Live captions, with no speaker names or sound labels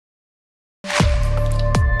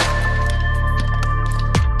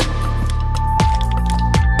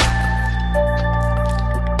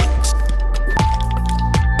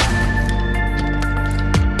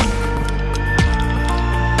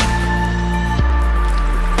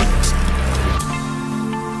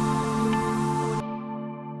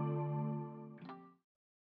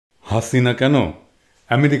হাসিনা কেন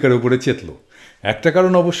আমেরিকার উপরে চেতল? একটা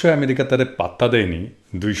কারণ অবশ্যই আমেরিকা তারে পাত্তা দেয়নি।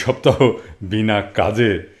 2 সপ্তাহ বিনা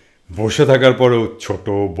কাজে বসে থাকার পরেও ছোট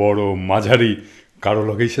বড় মাঝারি কারো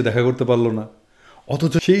লগেই সে দেখা করতে পারল না।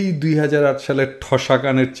 অথচ সেই 2008 সালের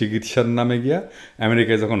ঠসাকানের চিকিৎসার নামে গিয়া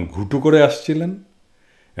আমেরিকায় যখন ঘুটু করে আসছিলেন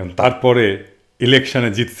এবং তারপরে ইলেকশনে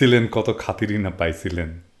জিতছিলেন, কত খাতিরই না পাইছিলেন।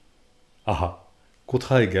 আহা,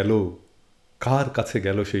 কোথায় গেল, কার কাছে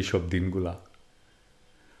গেল সেই সব দিনগুলা?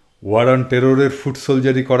 ওয়ার অন টেররের ফুট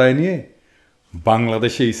সোলজারি করায় নিয়ে,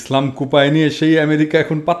 বাংলাদেশে ইসলাম কুপায় নিয়ে সেই আমেরিকা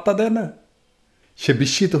এখন পাত্তা দেয় না। সে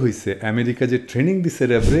বিস্মিত হয়েছে আমেরিকা যে ট্রেনিং দিছে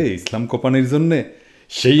র্যাবরে ইসলাম কোপানির জন্যে,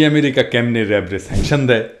 সেই আমেরিকা কেমনে র্যাবরে স্যাংশন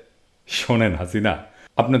দেয়। শোনেন হাসিনা,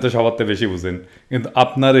 আপনি তো সবার বেশি বুঝেন, কিন্তু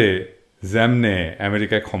আপনারে যেমনে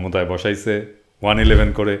আমেরিকায় ক্ষমতায় বসাইছে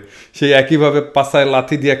 111 করে, সেই একইভাবে পাছায়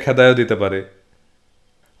লাথি দিয়ে খেদায়ও দিতে পারে।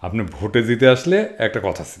 আপনি ভোটে জিতে আসলে একটা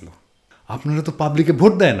কথা ছিল, আপনারা তো পাবলিকে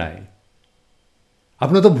ভোট দেয় নাই,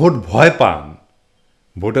 আপনারা তো ভোট ভয় পান,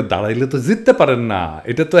 ভোটে দাঁড়াইলে তো জিততে পারেন না।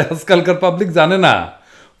 এটা তো আজকালকার পাবলিক জানে না।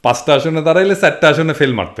 5টা আসনে দাঁড়াইলে 4টা আসনে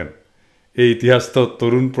ফেল মারতেন। এই ইতিহাস তো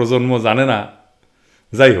তরুণ প্রজন্ম জানে না।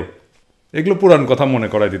 যাই হোক, এগুলো পুরান কথা মনে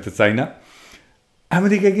করাই দিতে চাই না।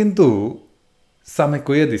 আমেরিকা কিন্তু সামে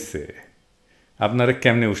কইয়া দিচ্ছে আপনারা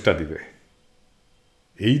কেমনে উষ্টা দিবে।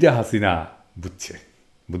 এইটা হাসিনা বুঝছে,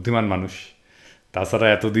 বুদ্ধিমান মানুষ। তাছাড়া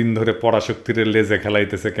এতদিন ধরে পরাশক্তির লেজে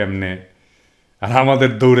খেলাইতেছে কেমনে, আর আমাদের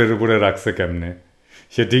দৌড়ের উপরে রাখছে কেমনে,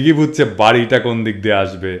 সে ঠিকই বুঝছে বাড়িটা কোন দিক দিয়ে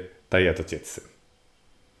আসবে, তাই এত চেয়েছে।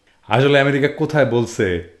 আসলে আমেরিকা কোথায় বলছে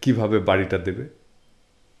কিভাবে বাড়িটা দেবে?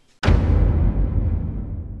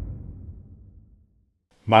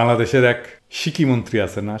 বাংলাদেশের এক শিকি মন্ত্রী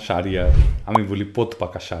আছে না, শাহরিয়ার, আমি বলি পোত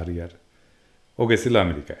পাকা শাহরিয়ার, ও গেছিল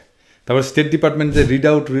আমেরিকায়। তারপর স্টেট ডিপার্টমেন্ট যে রিড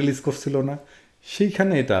আউট রিলিজ করছিল না,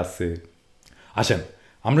 সেইখানে এটা আছে। আসেন,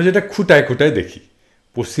 আমরা যেটা খুঁটায় খুঁটায় দেখি,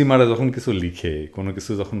 পশ্চিমারা যখন কিছু লিখে, কোনো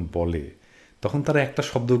কিছু যখন বলে, তখন তারা একটা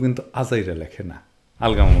শব্দ কিন্তু আজাইরা লেখে না,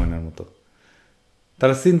 আলগা মোমেনের মতো।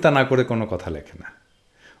 তারা চিন্তা না করে কোনো কথা লেখে না।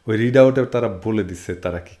 ওই রিড আউটে তারা বলে দিচ্ছে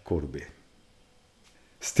তারা কি করবে।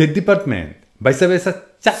 স্টেট ডিপার্টমেন্ট বাইসা বাইসা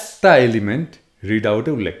 4টা এলিমেন্ট রিড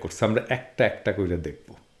আউটে উল্লেখ করছে। আমরা একটা একটা করে দেখব,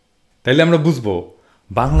 তাইলে আমরা বুঝবো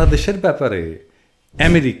বাংলাদেশের ব্যাপারে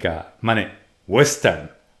আমেরিকা মানে ওয়েস্টার্ন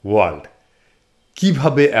ওয়ার্ল্ড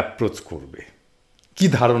কিভাবে অ্যাপ্রোচ করবে, কি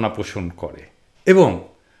ধারণা পোষণ করে, এবং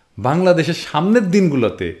বাংলাদেশের সামনের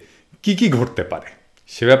দিনগুলোতে কি কি ঘটতে পারে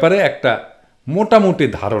সে ব্যাপারে একটা মোটামুটি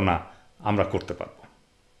ধারণা আমরা করতে পারব।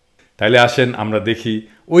 তাইলে আসেন আমরা দেখি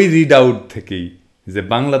ওই রিড আউট থেকেই যে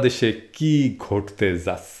বাংলাদেশে কি ঘটতে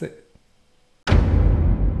যাচ্ছে।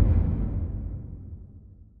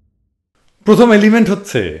 প্রথম এলিমেন্ট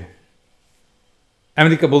হচ্ছে,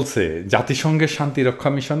 আমেরিকা বলছে জাতিসংঘের শান্তিরক্ষা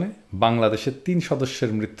মিশনে বাংলাদেশের 3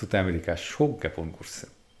 সদস্যের মৃত্যুতে আমেরিকা শোক জ্ঞাপন করছে।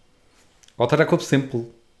 কথাটা খুব সিম্পল,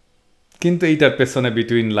 কিন্তু এইটার পেছনে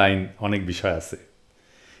বিটুইন লাইন অনেক বিষয় আছে।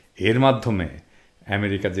 এর মাধ্যমে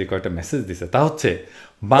আমেরিকা যে কয়টা মেসেজ দিছে তা হচ্ছে,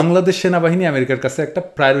 বাংলাদেশ সেনাবাহিনী আমেরিকার কাছে একটা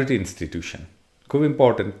প্রায়োরিটি ইনস্টিটিউশন, খুব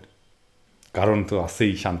ইম্পর্টেন্ট। কারণ তো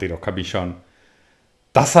আছেই শান্তিরক্ষা মিশন।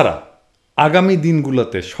 তাছাড়া আগামী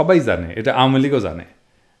দিনগুলোতে সবাই জানে, এটা আওয়ামী লীগও জানে,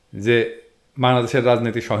 যে বাংলাদেশের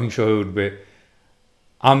রাজনীতি সহিংস হয়ে উঠবে,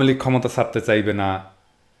 আওয়ামী লীগ ক্ষমতা ছাড়তে চাইবে না,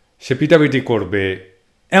 সে পিটাপিটি করবে।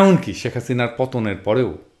 এমনকি শেখ হাসিনার পতনের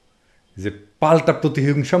পরেও যে পাল্টা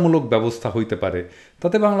প্রতিহিংসামূলক ব্যবস্থা হইতে পারে,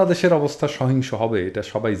 তাতে বাংলাদেশের অবস্থা সহিংস হবে, এটা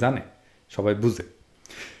সবাই জানে, সবাই বুঝে।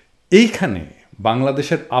 এইখানে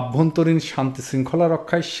বাংলাদেশের আভ্যন্তরীণ শান্তি শৃঙ্খলা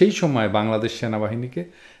রক্ষায় সেই সময় বাংলাদেশ সেনাবাহিনীকে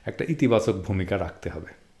একটা ইতিবাচক ভূমিকা রাখতে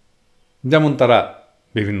হবে, যেমন তারা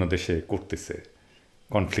বিভিন্ন দেশে করতেছে,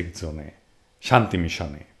 কনফ্লিক্ট জোনে, শান্তি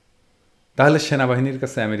মিশনে। তাহলে সেনাবাহিনীর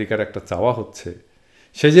কাছে আমেরিকার একটা চাওয়া হচ্ছে,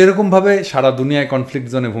 সে যেরকমভাবে সারা দুনিয়ায় কনফ্লিক্ট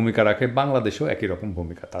জোনে ভূমিকা রাখে, বাংলাদেশেও একই রকম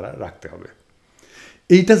ভূমিকা তারা রাখতে হবে।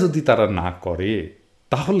 এইটা যদি তারা না করে,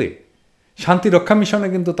 তাহলে শান্তিরক্ষা মিশনে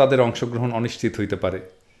কিন্তু তাদের অংশগ্রহণ অনিশ্চিত হইতে পারে।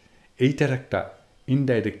 এইটার একটা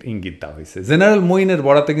ইনডাইরেক্ট ইঙ্গিত দেওয়া হয়েছে। জেনারেল মঈনের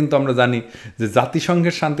বরাতে কিন্তু আমরা জানি যে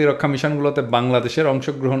জাতিসংঘের শান্তিরক্ষা মিশনগুলোতে বাংলাদেশের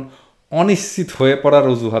অংশগ্রহণ অনিশ্চিত হয়ে পড়ার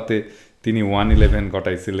অজুহাতে তিনি 111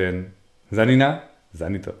 ঘটাইছিলেন। জানি না,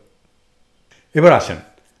 জানি তো। এবার আসেন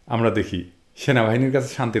আমরা দেখি সেনাবাহিনীর কাছে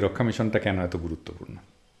শান্তিরক্ষা মিশনটা কেন এত গুরুত্বপূর্ণ।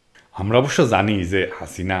 আমরা অবশ্য জানি যে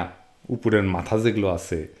হাসিনা উপরের মাথা যেগুলো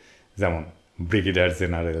আছে, যেমন ব্রিগেডিয়ার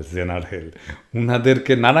জেনারেল,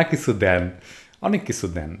 উনাদেরকে নানা কিছু দেন, অনেক কিছু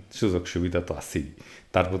দেন, সুযোগ সুবিধা তো আছেই।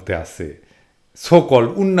 তার মধ্যে আছে সোকল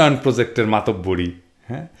উন্নয়ন প্রজেক্টের মাতব্বরি।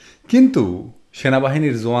 হ্যাঁ, কিন্তু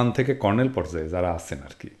সেনাবাহিনীর জওয়ান থেকে কর্নেল পর্যায়ে যারা আছেন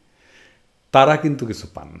আর কি, তারা কিন্তু কিছু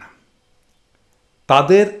পান না।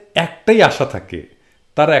 তাদের একটাই আশা থাকে,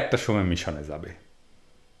 তারা একটা সময় মিশনে যাবে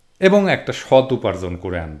এবং একটা সৎ উপার্জন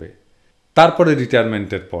করে আনবে, তারপরে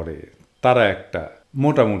রিটায়ারমেন্টের পরে তারা একটা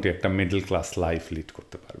মোটামুটি একটা মিডল ক্লাস লাইফ লিড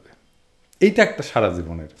করতে পারবে। এইটা একটা সারা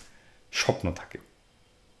জীবনের স্বপ্ন থাকে,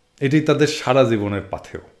 এটাই তাদের সারা জীবনের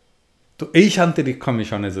পাথেয়। তো এই শান্তিরক্ষা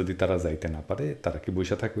মিশনে যদি তারা যাইতে না পারে, তারা কি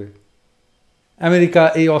বসে থাকবে? আমেরিকা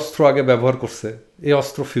এই অস্ত্র আগে ব্যবহার করছে, এই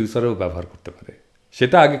অস্ত্র ফিউচারেও ব্যবহার করতে পারে,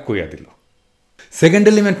 সেটা আগে কইয়া দিল। সেকেন্ড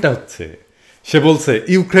এলিমেন্টটা হচ্ছে, সে বলছে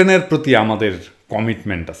ইউক্রেনের প্রতি আমাদের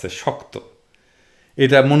কমিটমেন্ট আছে শক্ত।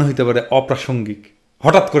 এটা মনে হইতে পারে অপ্রাসঙ্গিক,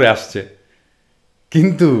 হঠাৎ করে আসছে,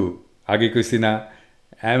 কিন্তু আগে কইছি না,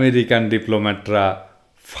 আমেরিকান ডিপ্লোম্যাটরা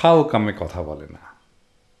ফাও কামে কথা বলে না,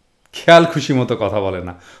 খেয়াল খুশি মতো কথা বলে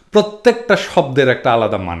না, প্রত্যেকটা শব্দের একটা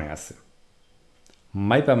আলাদা মানে আছে।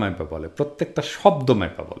 মাইপা মাইপা বলে, প্রত্যেকটা শব্দ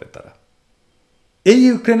মাইপা বলে তারা। এই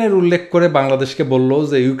ইউক্রেনের উল্লেখ করে বাংলাদেশকে বলল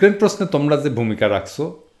যে ইউক্রেন প্রশ্নে তোমরা যে ভূমিকা রাখছো,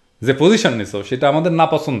 যে পজিশন নিছো, সেটা আমাদের না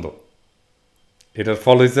পছন্দ। এটার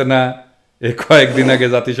ফল হয়েছে না, এই কয়েকদিন আগে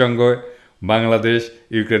জাতিসংঘ বাংলাদেশ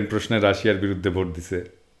ইউক্রেন প্রশ্নে রাশিয়ার বিরুদ্ধে ভোট দিছে।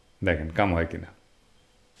 দেখেন কাম হয় কিনা।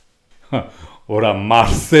 ওরা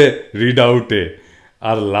মারছে রিড আউটে,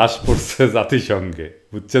 আর লাশ পড়ছে জাতিসংঘে,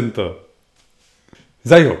 বুঝছেন তো?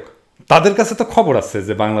 যাই হোক, তাদের কাছে তো খবর আছে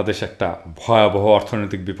যে বাংলাদেশ একটা ভয়াবহ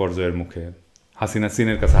অর্থনৈতিক বিপর্যয়ের মুখে, হাসিনা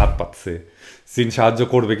চীনের কাছে হাত পাতছে। চীন সাহায্য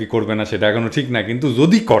করবে কি করবে না সেটা এখনো ঠিক না, কিন্তু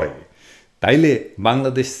যদি করে তাইলে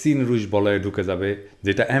বাংলাদেশ চীন রুশ বলয়ে ঢুকে যাবে,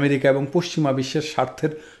 যেটা আমেরিকা এবং পশ্চিমা বিশ্বের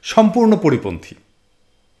স্বার্থের সম্পূর্ণ পরিপন্থী।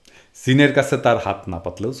 চীনের কাছে তার হাত না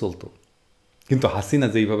পাতলেও চলতো, কিন্তু হাসিনা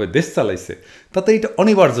যেইভাবে দেশ চালাইছে তাতে এটা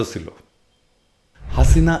অনিবার্য ছিল।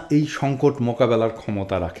 হাসিনা এই সংকট মোকাবেলার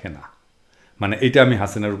ক্ষমতা রাখে না, মানে এটা আমি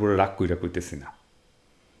হাসিনার উপরে রাগ কইরা কইতেছি না।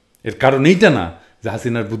 এর কারণ এইটা না যে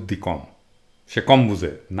হাসিনার বুদ্ধি কম, সে কম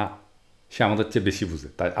বুঝে না, সে আমাদের চেয়ে বেশি বুঝে,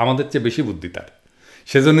 তাই আমাদের চেয়ে বেশি বুদ্ধি তার,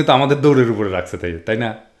 সেজন্যই তো আমাদের দৌড়ের উপরে রাখছে, তাই না?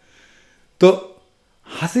 তো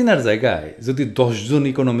হাসিনার জায়গায় যদি 10 জন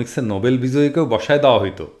ইকোনমিক্সের নোবেল বিজয়ীকেও বসায় দেওয়া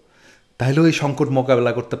হইতো, তাহলেও এই সংকট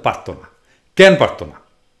মোকাবেলা করতে পারত না। কেন পারত না?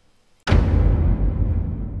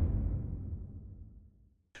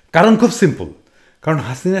 কারণ খুব সিম্পল, কারণ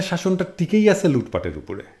হাসিনার শাসনটা টিকেই আছে লুটপাটের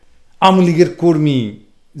উপরে। আওয়ামী লীগের কর্মী,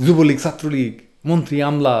 যুবলীগ, ছাত্রলীগ, মন্ত্রী,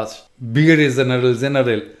 আমলা, brigadier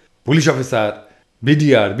general, police officer,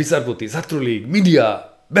 BDR, বিচারপতি, ছাত্রলীগ, মিডিয়া,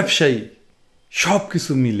 ব্যবসায়ী, সব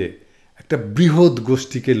কিছু মিলে একটা বৃহৎ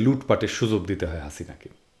গোষ্ঠীকে লুটপাটের সুযোগ দিতে হয় হাসিনাকে।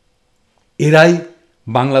 এরাই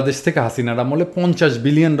বাংলাদেশ থেকে হাসিনার আমলে $50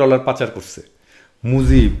 বিলিয়ন পাচার করছে।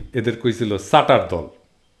 মুজিব এদের কইছিল সাটার দল।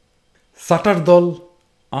 সাটার দল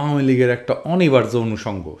আওয়ামী লীগের একটা অনিবার্য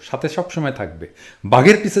অনুষঙ্গ, সাথে সবসময় থাকবে।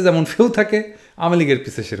 বাঘের পিছে যেমন ফেউ থাকে, আওয়ামী লীগের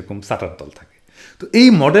পিছে সেরকম সাটার দল থাকে। তো এই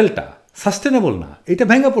মডেলটা সাস্টেনেবল না, এটা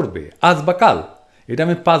ভেঙে পড়বে আজ বা কাল। এটা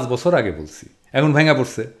আমি 5 বছর আগে বলছি, এখন ভেঙে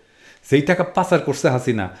পড়ছে। সেই টাকা পাচার করছে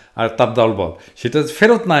হাসিনা আর তার দলবল, সেটা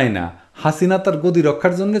ফেরত নাই না, হাসিনা তার গদি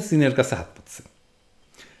রক্ষার জন্য চীনের কাছে হাত পাচ্ছে।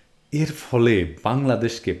 এর ফলে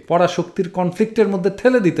বাংলাদেশকে পরাশক্তির কনফ্লিক্টের মধ্যে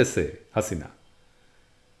ঠেলে দিতেছে হাসিনা,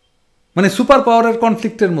 মানে সুপার পাওয়ারের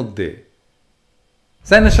কনফ্লিক্টের মধ্যে।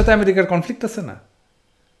 চায়নার সাথে আমেরিকার কনফ্লিক্ট আছে না,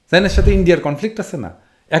 চায়নার সাথে ইন্ডিয়ার কনফ্লিক্ট আছে না,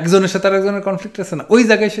 একজনের সাথে আরেকজনের কনফ্লিক্ট আছে না, ওই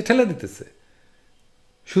জায়গায় সে ঠেলে দিতেছে।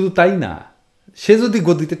 শুধু তাই না, সে যদি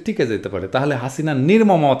গদিতে টিকে যেতে পারে, তাহলে হাসিনা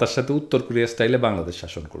নির্মমতার সাথে উত্তর কোরিয়া স্টাইলে বাংলাদেশ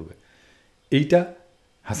শাসন করবে। এইটা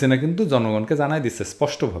হাসিনা কিন্তু জনগণকে জানাই দিচ্ছে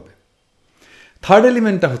স্পষ্টভাবে। থার্ড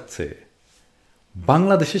এলিমেন্টটা হচ্ছে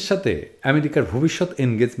বাংলাদেশের সাথে আমেরিকার ভবিষ্যৎ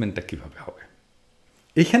এনগেজমেন্টটা কিভাবে হবে।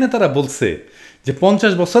 এখানে তারা বলছে যে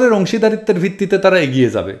 50 বছরের অংশীদারিত্বের ভিত্তিতে তারা এগিয়ে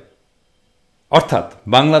যাবে, অর্থাৎ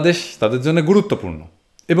বাংলাদেশ তাদের জন্য গুরুত্বপূর্ণ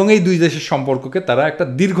এবং এই দুই দেশের সম্পর্ককে তারা একটা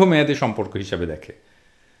দীর্ঘমেয়াদী সম্পর্ক হিসাবে দেখে।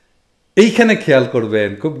 এইখানে খেয়াল করবেন,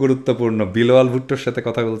 খুব গুরুত্বপূর্ণ, বিলওয়াল ভুট্টোর সাথে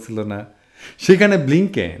কথা বলছিল না, সেখানে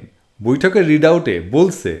ব্লিংকেন বৈঠকের রিড আউটে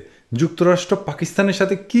বলছে যুক্তরাষ্ট্র পাকিস্তানের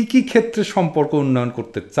সাথে কি কি ক্ষেত্রে সম্পর্ক উন্নয়ন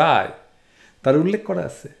করতে চায় তার উল্লেখ করা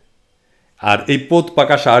আছে। আর এই পোত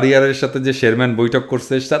পাকা শাহরিয়ারের সাথে যে শেরম্যান বৈঠক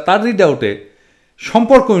করছে তার রিড আউটে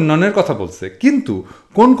সম্পর্ক উন্নয়নের কথা বলছে, কিন্তু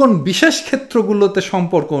কোন কোন বিশেষ ক্ষেত্রগুলোতে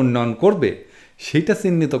সম্পর্ক উন্নয়ন করবে সেইটা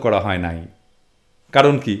চিহ্নিত করা হয় নাই।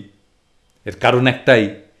 কারণ কি? এর কারণ একটাই,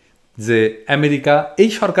 যে আমেরিকা এই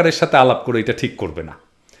সরকারের সাথে আলাপ করে এটা ঠিক করবে না,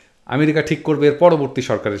 আমেরিকা ঠিক করবে এর পরবর্তী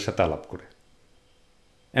সরকারের সাথে আলাপ করে।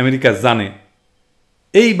 আমেরিকা জানে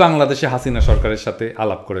এই বাংলাদেশে হাসিনা সরকারের সাথে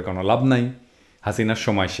আলাপ করে কোনো লাভ নাই, হাসিনার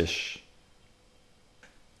সময় শেষ।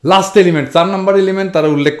 লাস্ট এলিমেন্ট, 4 নম্বর এলিমেন্ট তারা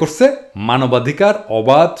উল্লেখ করছে মানবাধিকার,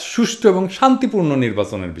 অবাধ, সুষ্ঠু এবং শান্তিপূর্ণ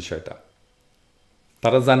নির্বাচনের বিষয়টা।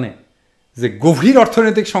 তারা জানে যে গভীর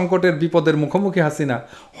অর্থনৈতিক সংকটের বিপদের মুখোমুখি হাসিনা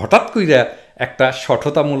হঠাৎ কইরা একটা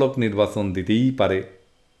সঠতামূলক নির্বাচন দিতেই পারে।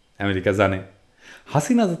 আমেরিকা জানে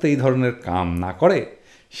হাসিনা যাতে এই ধরনের কাম না করে,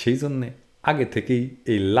 সেই জন্যে আগে থেকেই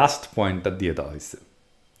এই লাস্ট পয়েন্টটা দিয়ে দেওয়া হয়েছে।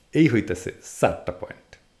 এই হইতেছে 4টা পয়েন্ট।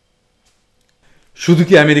 শুধু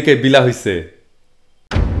কি আমেরিকায় বিলা হইছে?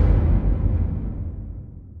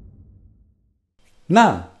 না,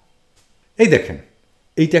 এই দেখেন,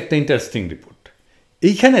 এইটা একটা ইন্টারেস্টিং রিপোর্ট।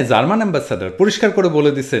 এইখানে জার্মান অ্যাম্বাসাডার পরিষ্কার করে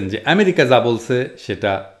বলে দিচ্ছেন যে আমেরিকা যা বলছে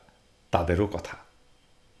সেটা তাদেরও কথা।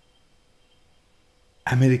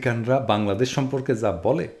 আমেরিকানরা বাংলাদেশ সম্পর্কে যা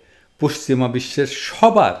বলে পশ্চিমা বিশ্বের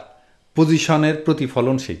সবার পজিশনের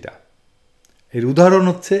প্রতিফলন সেইটা। এর উদাহরণ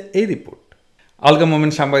হচ্ছে এই রিপোর্ট। আলগা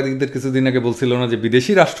মোমেন সাংবাদিকদের কিছুদিন আগে বলছিল না যে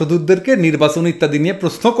বিদেশি রাষ্ট্রদূতদেরকে নির্বাচন ইত্যাদি নিয়ে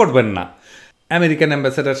প্রশ্ন করবেন না। আমেরিকান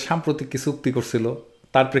অ্যাম্বাসেডার সাম্প্রতিক কিছু উক্তি করছিল,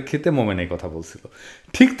 তার প্রেক্ষিতে মোমেন এই কথা বলছিল।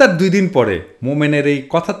 ঠিক তার 2 দিন পরে মোমেনের এই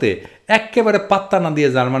কথাতে একেবারে পাত্তা না দিয়ে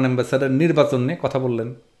জার্মান অ্যাম্বাসেডার নির্বাচন নিয়ে কথা বললেন।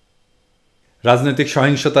 রাজনৈতিক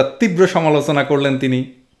সহিংসতার তীব্র সমালোচনা করলেন তিনি।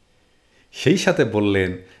 সেই সাথে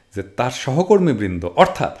বললেন যে তার সহকর্মীবৃন্দ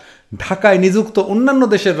অর্থাৎ ঢাকায় নিযুক্ত অন্যান্য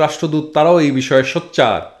দেশের রাষ্ট্রদূত তারাও এই বিষয়ে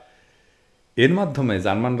সোচ্চার। এর মাধ্যমে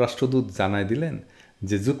জার্মান রাষ্ট্রদূত জানায় দিলেন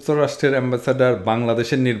যে যুক্তরাষ্ট্রের অ্যাম্বাসাডার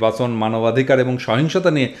বাংলাদেশের নির্বাচন, মানবাধিকার এবং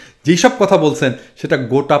সহিংসতা নিয়ে যেসব কথা বলছেন সেটা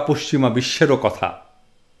গোটা পশ্চিমা বিশ্বেরও কথা।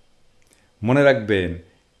 মনে রাখবেন,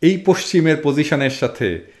 এই পশ্চিমের পজিশনের সাথে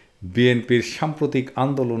বিএনপির সাম্প্রতিক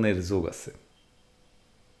আন্দোলনের যোগ আছে।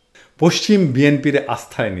 পশ্চিম বিএনপির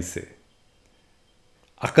আস্থায় নিছে,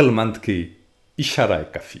 আকলমন্দ কি ইশারায়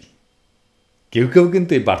কাফি। কেউ কেউ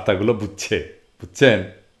কিন্তু এই বার্তাগুলো বুঝছেন।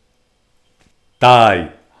 তাই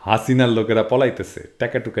হাসিনার লোকেরা পলাইতেছে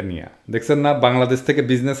টাকা টুকা নিয়ে। দেখছেন না, বাংলাদেশ থেকে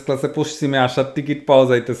বিজনেস ক্লাসে পশ্চিমে আসার টিকিট পাওয়া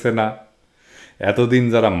যাইতেছে না। এতদিন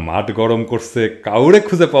যারা মাঠ গরম করছে কাউরে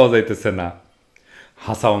খুঁজে পাওয়া যাইতেছে না।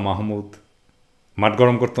 হাসাও মাহমুদ মাঠ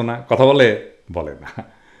গরম করতো না, কথা বলে না।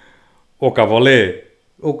 ওকা বলে,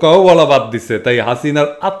 ওকাও বলা বাদ দিছে। তাই হাসিনার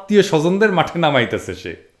আত্মীয় স্বজনদের মাঠে নামাইতেছে।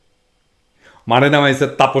 সে মাঠে নামাইছে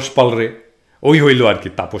তাপস পাল রে। ওই হইল আর কি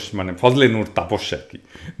তাপস, মানে ফজলে নূর তাপস আর কি।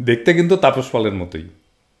 দেখতে কিন্তু তাপস পালের মতোই,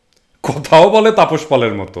 কথাও বলে তাপস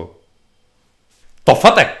পালের মতো।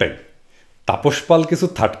 তফাৎ একটাই, তাপস পাল কিছু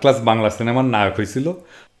 3rd ক্লাস বাংলা সিনেমার নায়ক হয়েছিল,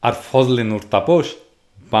 আর ফজলে নূর তাপস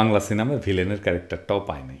বাংলা সিনেমায় ভিলেনের ক্যারেক্টারটাও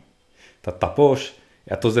পায় নাই। তা তাপস,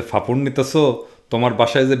 এত যে ফাপড় নিতেছ, তোমার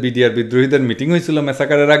বাসায় যে বিডিআর বিদ্রোহীদের মিটিং হয়েছিল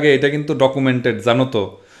মেসাকারের আগে, এটা কিন্তু ডকুমেন্টেড, জানো তো।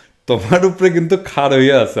 তোমার উপরে কিন্তু খাড়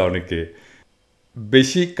হইয়া আছে অনেকে।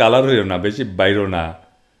 বেশি কালার হইও না, বেশি বাইরো না।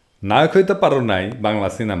 নায়ক হইতে পারো নাই বাংলা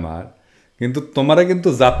সিনেমার, কিন্তু তোমারা কিন্তু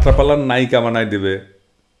যাত্রাপালার নায়িকা বানাই দেবে।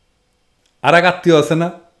 আর এক আত্মীয় আছে না,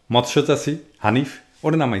 মৎস্য চাষি হানিফ,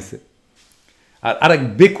 ওরে নামাইছে। আর আরেক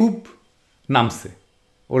বেকুব নামছে,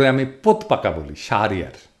 ওরে আমি পোতপাকা বলি,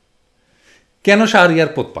 শাহরিয়ার। কেন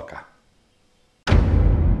শাহরিয়ার পোতপাকা?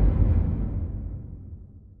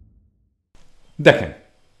 দেখেন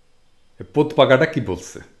পোতপাকাটা কি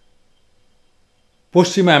বলছে।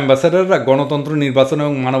 পশ্চিমা অ্যাম্বাসাডাররা গণতন্ত্র, নির্বাচন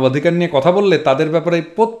এবং মানবাধিকার নিয়ে কথা বললে তাদের ব্যাপারে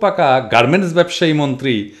পোতপাকা গার্মেন্টস ব্যবসায়ী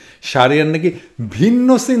মন্ত্রী শাহরিয়ার নাকি ভিন্ন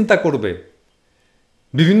চিন্তা করবে।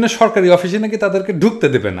 বিভিন্ন সরকারি অফিসে নাকি তাদেরকে ঢুকতে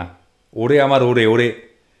দেবে না। ওরে আমার ওরে,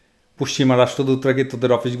 পশ্চিমা রাষ্ট্রদূতরা কি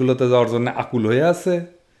তোদের অফিসগুলোতে যাওয়ার জন্য আকুল হয়ে আছে?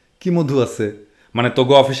 কি মধু আছে? মানে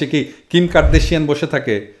তোগো অফিসে কি কিম কার্দাশিয়ান বসে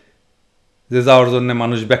থাকে যে যাওয়ার জন্য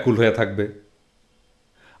মানুষ ব্যাকুল হয়ে থাকবে?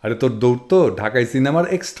 আরে তোর দৌড় তো ঢাকায় সিনেমার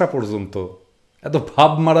এক্সট্রা পর্যন্ত। এত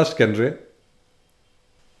ভাব মারাস কেন রে?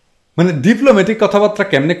 মানে ডিপ্লোম্যাটিক কথাবার্তা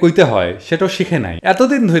কেমনে কইতে হয় সেটাও শিখে নাই।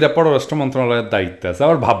 এতদিন ধরে পররাষ্ট্র মন্ত্রণালয়ের দায়িত্বে আছে,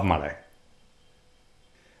 আবার ভাব মারায়।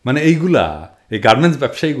 মানে এইগুলা, এই গার্মেন্টস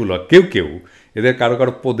ব্যবসায়ীগুলো কেউ এদের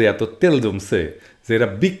কারো পদে এত তেল জমছে যে এরা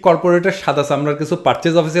বিগ কর্পোরেটের সাদা চামড়ার কিছু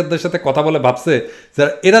পারচেজ অফিসারদের সাথে কথা বলে ভাবছে যে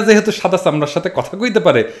এরা যেহেতু সাদা চামড়ার সাথে কথা কইতে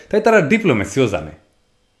পারে তাই তারা ডিপ্লোমেসিও জানে।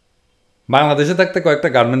 বাংলাদেশে থাকতে কয়েকটা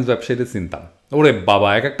গার্মেন্টস ব্যবসায়ীদের চিনতাম, ওরে বাবা,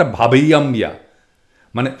 এক একটা ভাবেই আম্বিয়া।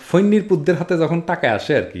 মানে ফৈন্নির পুতদের হাতে যখন টাকা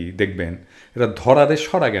আসে আর কি, দেখবেন এরা ধরারে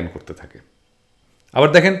সরা জ্ঞান করতে থাকে। আবার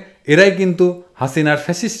দেখেন এরাই কিন্তু হাসিনার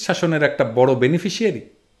ফ্যাসিস্ট শাসনের একটা বড় বেনিফিশিয়ারি।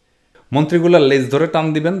 মন্ত্রীগুলার লেজ ধরে টান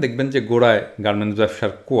দিবেন, দেখবেন যে গোড়ায় গার্মেন্টস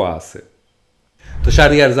ব্যবসার কোয়া আছে। তো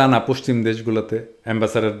শাহরিয়ার জানা পশ্চিম দেশগুলোতে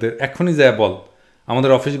অ্যাম্বাসাডারদের এখনই যায় বল,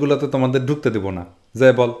 আমাদের অফিসগুলোতে তোমাদের ঢুকতে দেব না,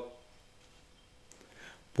 যায় বল।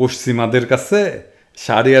 পশ্চিমাদের কাছে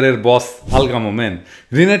শাহরিয়ারের বস আলগা মোমেন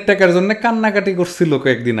ঋণের টাকার জন্য কান্নাকাটি করছিল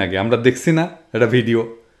কয়েকদিন আগে, আমরা দেখছি না এটা ভিডিও।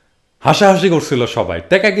 হাসাহাসি করছিল সবাই,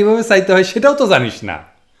 টাকা কিভাবে চাইতে হয় সেটাও তো জানিস না,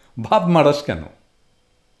 ভাব মারাস কেন?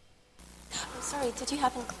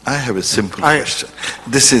 I have a simple question.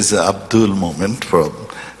 This is Abdul moment from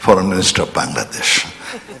Foreign Minister of Bangladesh,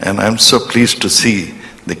 and I'm so pleased to see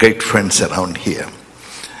the great friends around here.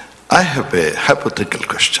 I have a hypothetical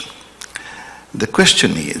question. The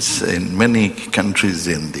question is, in many countries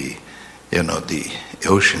in the, the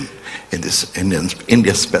ocean, in this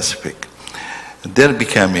India Pacific, they're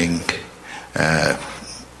becoming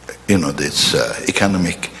this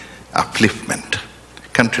economic upliftment.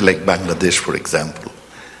 Country like Bangladesh, for example.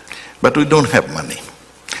 But we don't have money.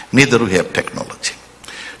 Neither we have technology.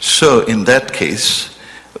 So in that case,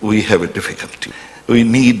 we have a difficulty. We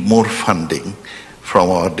need more funding from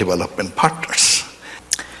our development partners.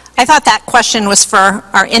 I thought that question was for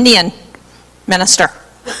our Indian minister.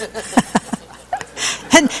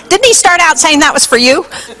 And didn't he start out saying that was for you?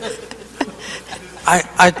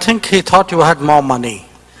 I think he thought you had more money.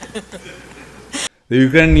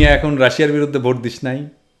 Ukraine নিয়ে এখন রাশিয়ার বিরুদ্ধে vote this নাই?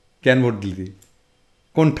 কেন vote দিলি?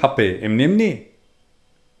 কোন ঠাপে? এমনি এমনি?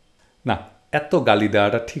 না, এত গালি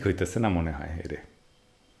দেওয়াটা ঠিক হইতেছে না মনে হয় এরে।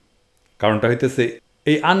 কারণটা হইতেছে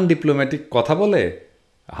এই আনডিপ্লোম্যাটিক কথা বলে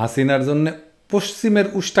হাসিনার জন্য পশ্চিমের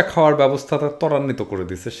উষ্টা খাওয়ার ব্যবস্থাটা ত্বরান্বিত করে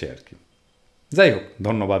দিছে সে আর কি। যাই হোক,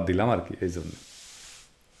 ধন্যবাদ দিলাম আর কি এই জন্য।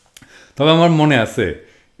 তবে আমার মনে আছে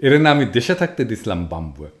এর না আমি দেশে থাকতে দিছিলাম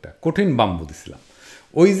বাম্বু, একটা কঠিন বাম্বু দিছিলাম।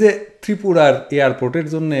 ওই যে ত্রিপুরার এয়ারপোর্টের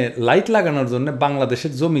জন্য লাইট লাগানোর জন্য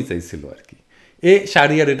বাংলাদেশের জমি চাইছিল আর কি, এ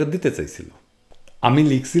সারিয়ার এটা দিতে চাইছিল। আমি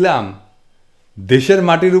লিখছিলাম দেশের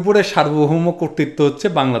মাটির উপরে সার্বভৌম কর্তৃত্ব হচ্ছে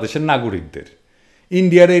বাংলাদেশের নাগরিকদের,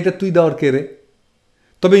 ইন্ডিয়ারে এটা তুই দেওয়ার কে রে?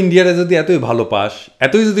 তবে ইন্ডিয়ারে যদি এতই ভালো পাস,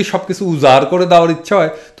 এতই যদি সব কিছু উজাড় করে দেওয়ার ইচ্ছা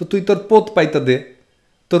হয়, তো তুই তোর পদ পাইতে দে।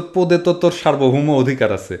 তোর পদে তো তোর সার্বভৌম অধিকার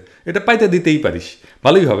আছে, এটা পাইতে দিতেই পারিস।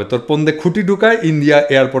 ভালোই হবে, তোর পন্দে খুঁটি ঢুকায় ইন্ডিয়া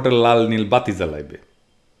এয়ারপোর্টের লাল নীল বাতি জ্বালাইবে।